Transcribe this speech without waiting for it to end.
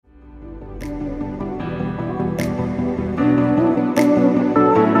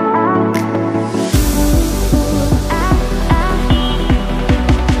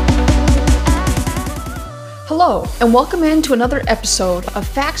Hello, and welcome into another episode of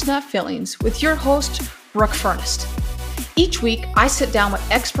Facts Not Feelings with your host, Brooke Furness. Each week, I sit down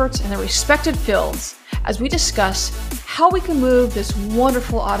with experts in their respected fields as we discuss how we can move this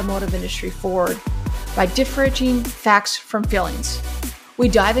wonderful automotive industry forward by differentiating facts from feelings. We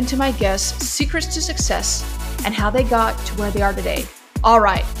dive into my guests' secrets to success and how they got to where they are today. All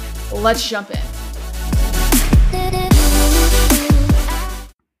right, let's jump in.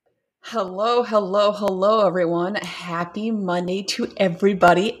 Hello, everyone. Happy Monday to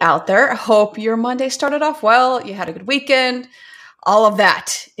everybody out there. I hope your Monday started off well. You had a good weekend, all of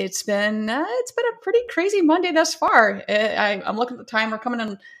that. It's been a pretty crazy Monday thus far. I'm looking at the time. We're coming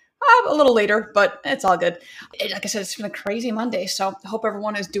in a little later, but it's all good. Like I said, it's been a crazy Monday. So I hope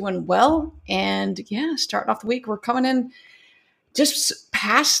everyone is doing well. And yeah, starting off the week, we're coming in just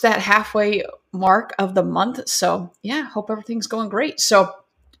past that halfway mark of the month. So yeah, hope everything's going great. So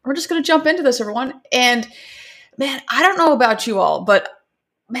we're just going to jump into this, everyone. And man, I don't know about you all, but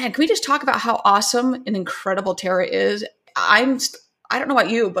man, can we just talk about how awesome and incredible Tara is? I don't know about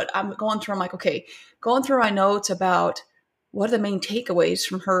you, but I'm going through my notes about what are the main takeaways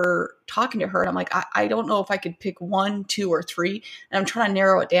from her talking to her. And I'm like, I don't know if I could pick 1, 2, or 3. And I'm trying to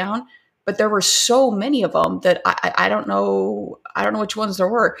narrow it down. But there were so many of them that I don't know which ones there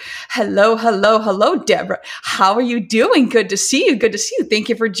were. Hello, Deborah. How are you doing? Good to see you. Thank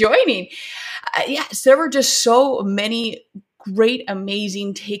you for joining. Yes, there were just so many great,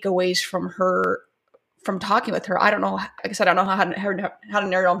 amazing takeaways from talking with her. I don't know. Like I said, I don't know how to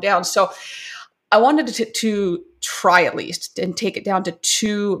narrow them down. So I wanted to try at least and take it down to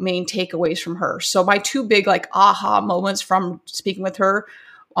 2 main takeaways from her. So my 2 big aha moments from speaking with her,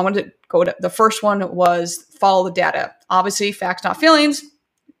 I wanted to go to the first one was follow the data. Obviously, facts, not feelings,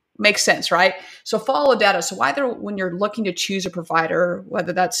 makes sense, right? So follow the data. So when you're looking to choose a provider,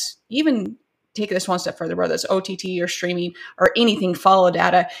 whether that's even taking this one step further, whether it's OTT or streaming or anything, follow the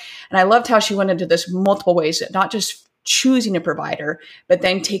data. And I loved how she went into this multiple ways, not just choosing a provider, but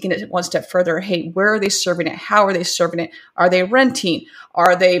then taking it one step further. Hey, where are they serving it? How are they serving it? Are they renting?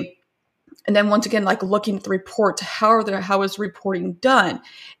 And then once again, looking at the report, how is the reporting done?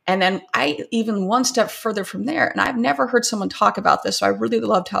 And then I even one step further from there, and I've never heard someone talk about this, so I really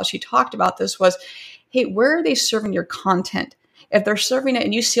loved how she talked about this, was, hey, where are they serving your content? If they're serving it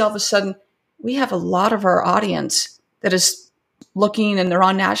and you see all of a sudden, we have a lot of our audience that is looking and they're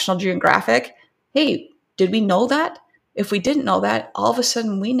on National Geographic. Hey, did we know that? If we didn't know that, all of a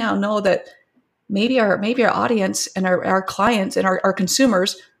sudden we now know that maybe our audience and our clients and our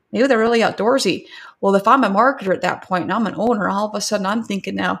consumers, maybe they're really outdoorsy. Well, if I'm a marketer at that point and I'm an owner, all of a sudden I'm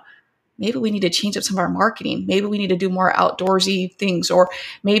thinking now, maybe we need to change up some of our marketing. Maybe we need to do more outdoorsy things. Or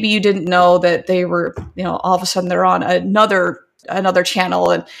maybe you didn't know that they were, all of a sudden they're on another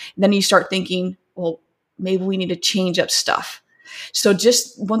channel. And then you start thinking, well, maybe we need to change up stuff. So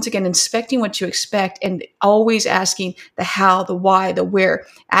just once again, inspecting what you expect and always asking the how, the why, the where,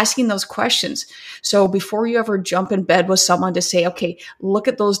 asking those questions. So before you ever jump in bed with someone to say, okay, look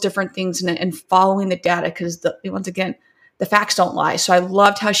at those different things and following the data, because once again, the facts don't lie. So I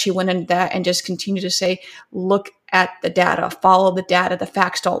loved how she went into that and just continued to say, look at the data, follow the data, the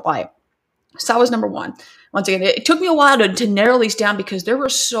facts don't lie. So that was number 1. Once again, it took me a while to narrow these down because there were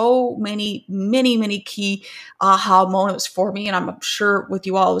so many key aha moments for me. And I'm sure with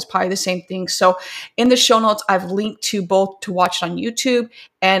you all, it was probably the same thing. So in the show notes, I've linked to both to watch it on YouTube.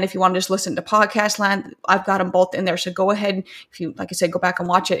 And if you want to just listen to podcast land, I've got them both in there. So go ahead. If you, like I said, go back and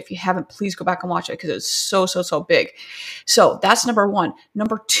watch it. If you haven't, please go back and watch it because it's so big. So that's number 1.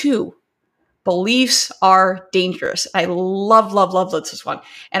 Number 2. Beliefs are dangerous. I love this one.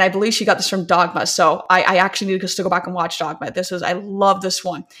 And I believe she got this from Dogma. So I actually need to go back and watch Dogma. I love this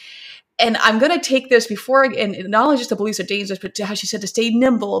one. And I'm going to take this before, and not only just the beliefs are dangerous, but how she said to stay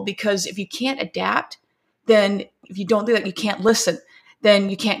nimble, because if you can't adapt, then if you don't do that, you can't listen,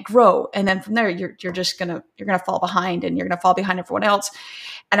 then you can't grow. And then from there, you're going to fall behind, and you're going to fall behind everyone else.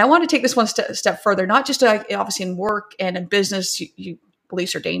 And I want to take this one step further, not just obviously in work and in business,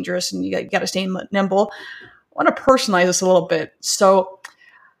 beliefs are dangerous and you got to stay nimble. I want to personalize this a little bit. So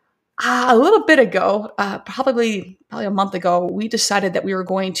a little bit ago, probably a month ago, we decided that we were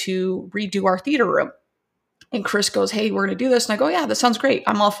going to redo our theater room. And Chris goes, hey, we're going to do this. And I go, yeah, that sounds great.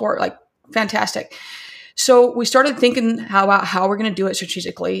 I'm all for it. Fantastic. So we started thinking about how we're going to do it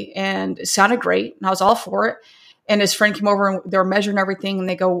strategically, and it sounded great. And I was all for it. And his friend came over and they were measuring everything. And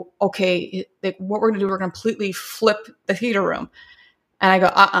they go, okay, what we're going to do, we're going to completely flip the theater room. And I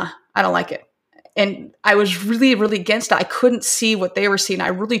go, I don't like it. And I was really, really against it. I couldn't see what they were seeing. I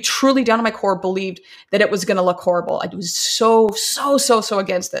really, truly down in my core believed that it was going to look horrible. I was so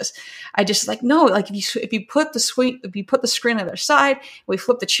against this. I just like, no, like if you put the screen on their side, we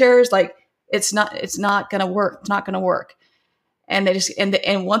flip the chairs, like it's not going to work. It's not going to work. And they just,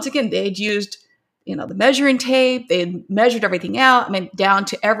 and once again, they had used, the measuring tape. They had measured everything out. I mean, down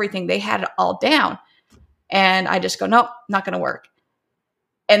to everything. They had it all down. And I just go, nope, not going to work.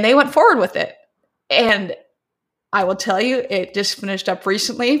 And they went forward with it. And I will tell you, it just finished up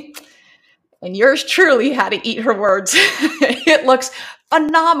recently. And yours truly had to eat her words. It looks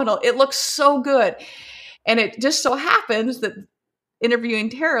phenomenal. It looks so good. And it just so happens that interviewing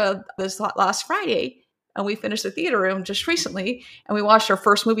Tara this last Friday, and we finished the theater room just recently, and we watched our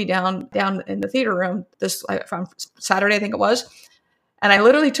first movie down in the theater room this from Saturday, I think it was. And I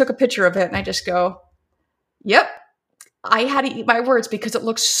literally took a picture of it, and I just go, yep. I had to eat my words because it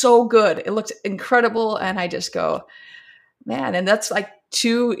looks so good. It looks incredible. And I just go, man. And that's like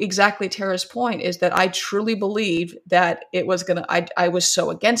to exactly Tara's point, is that I truly believe that it was going to, I was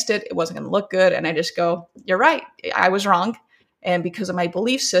so against it. It wasn't going to look good. And I just go, you're right. I was wrong. And because of my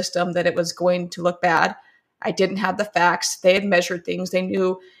belief system that it was going to look bad, I didn't have the facts. They had measured things. They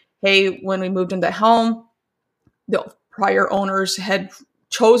knew, hey, when we moved into the home, the prior owners had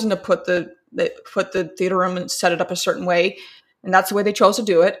chosen to put the theater room and set it up a certain way. And that's the way they chose to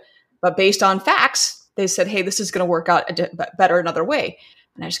do it. But based on facts, they said, hey, this is going to work out better another way.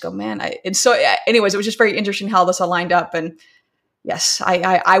 And I just go, man. Anyways, it was just very interesting how this all lined up. And yes,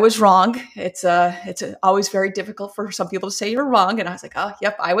 I was wrong. It's always very difficult for some people to say you're wrong. And I was like, oh,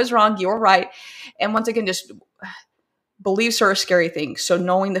 yep, I was wrong. You were right. And once again, just beliefs are a scary thing. So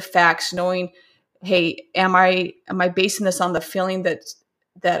knowing the facts, knowing, hey, am I basing this on the feeling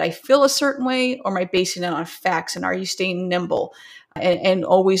that I feel a certain way, or am I basing it on facts? And are you staying nimble and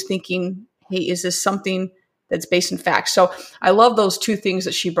always thinking, hey, is this something that's based in facts? So I love those two things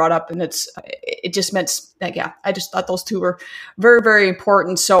that she brought up. And it just meant, like, yeah, I just thought those two were very, very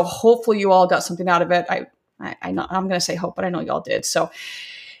important. So hopefully you all got something out of it. I know I'm going to say hope, but I know you all did. So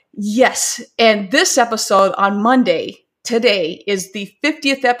yes. And this episode on Monday, today, is the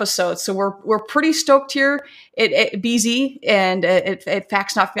 50th episode. So we're pretty stoked here at BZ and at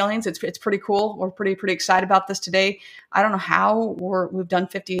Facts Not Feelings. It's pretty cool. We're pretty excited about this today. I don't know how we've done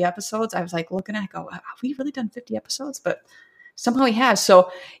 50 episodes. I was like looking at it, I go, have we really done 50 episodes? But somehow we have.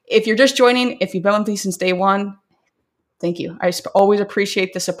 So if you're just joining, if you've been with me since day one, thank you. I always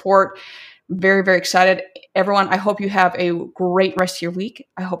appreciate the support. Very, very excited. Everyone, I hope you have a great rest of your week.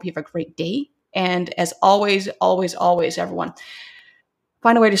 I hope you have a great day. And as always, everyone,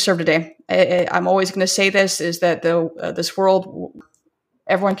 find a way to serve today. I'm always going to say this, is that this world,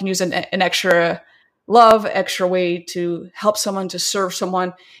 everyone can use an extra love, extra way to help someone, to serve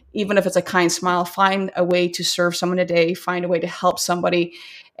someone, even if it's a kind smile. Find a way to serve someone today. Find a way to help somebody.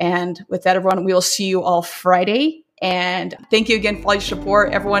 And with that, everyone, we'll see you all Friday. And thank you again for all your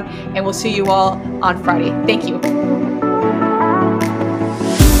support, everyone. And we'll see you all on Friday. Thank you.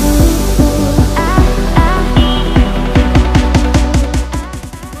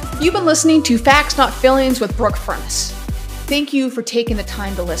 You've been listening to Facts Not Feelings with Brooke Furness. Thank you for taking the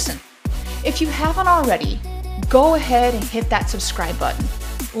time to listen. If you haven't already, go ahead and hit that subscribe button.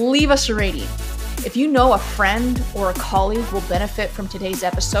 Leave us a rating. If you know a friend or a colleague will benefit from today's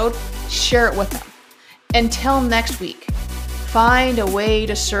episode, share it with them. Until next week, find a way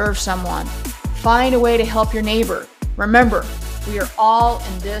to serve someone. Find a way to help your neighbor. Remember, we are all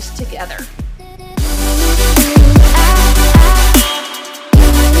in this together.